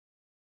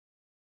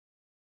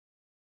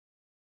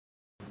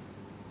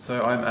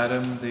So I'm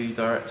Adam, the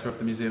Director of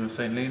the Museum of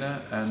St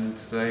Helena, and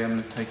today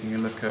I'm taking a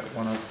look at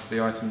one of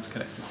the items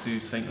connected to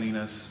St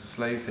Helena's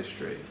slave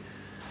history.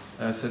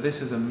 So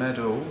this is a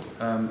medal,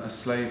 a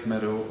slave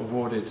medal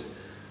awarded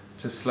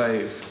to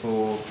slaves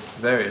for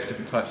various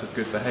different types of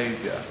good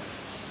behaviour.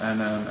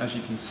 And as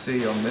you can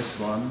see on this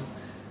one,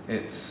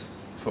 it's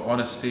for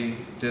honesty,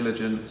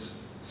 diligence,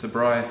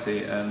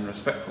 sobriety and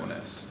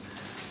respectfulness.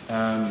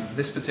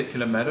 This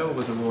particular medal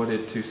was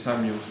awarded to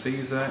Samuel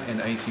Caesar in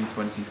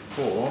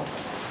 1824.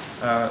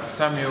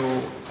 Samuel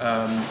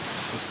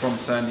was from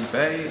Sandy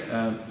Bay,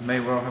 may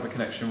well have a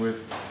connection with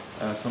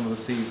some of the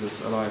Caesars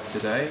alive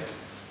today.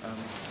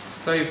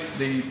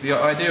 The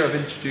idea of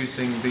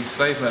introducing these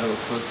slave medals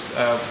was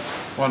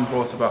one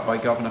brought about by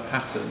Governor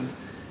Patton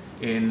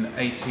in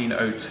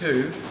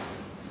 1802,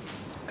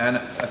 and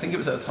I think it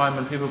was at a time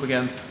when people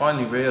began to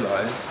finally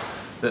realise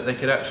that they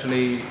could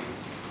actually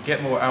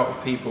get more out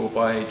of people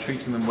by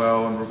treating them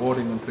well and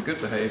rewarding them for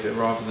good behaviour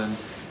rather than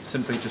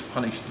simply just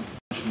punishing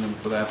them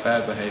for their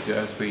bad behaviour,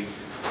 as we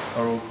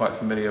are all quite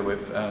familiar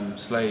with.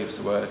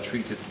 Slaves were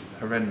treated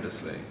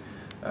horrendously,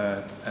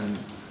 and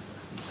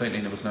St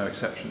Helena was no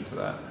exception to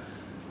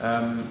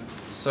that.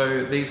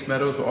 So these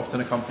medals were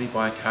often accompanied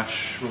by a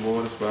cash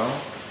reward as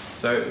well.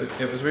 So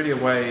it was really a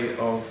way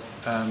of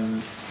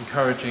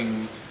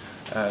encouraging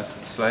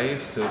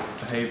slaves to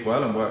behave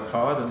well and work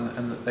hard,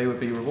 and that they would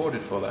be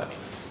rewarded for that.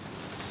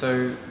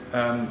 So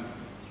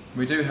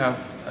we do have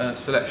a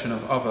selection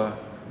of other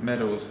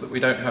medals that we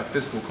don't have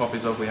physical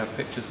copies of, we have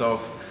pictures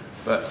of,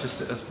 but just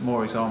as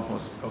more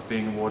examples of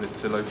being awarded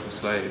to local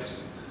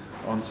slaves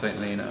on St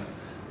Helena.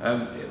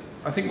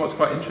 I think what's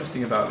quite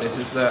interesting about this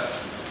is that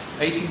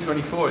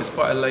 1824 is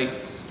quite a late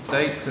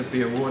date to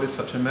be awarded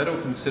such a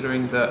medal,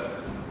 considering that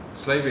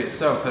slavery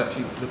itself,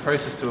 actually the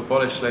process to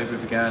abolish slavery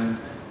began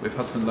with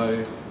Hudson Lowe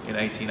in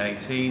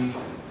 1818.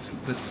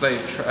 The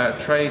slave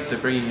trade, so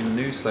bringing in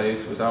new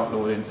slaves, was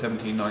outlawed in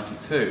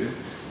 1792,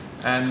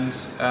 and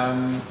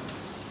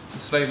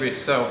slavery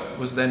itself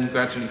was then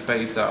gradually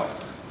phased out,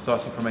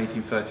 starting from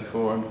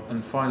 1834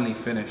 and finally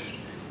finished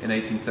in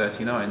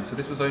 1839. So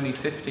this was only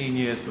 15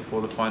 years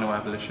before the final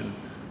abolition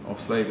of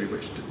slavery,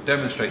 which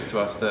demonstrates to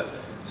us that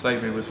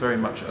slavery was very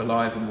much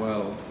alive and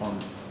well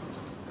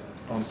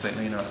on St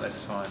Helena at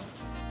this time.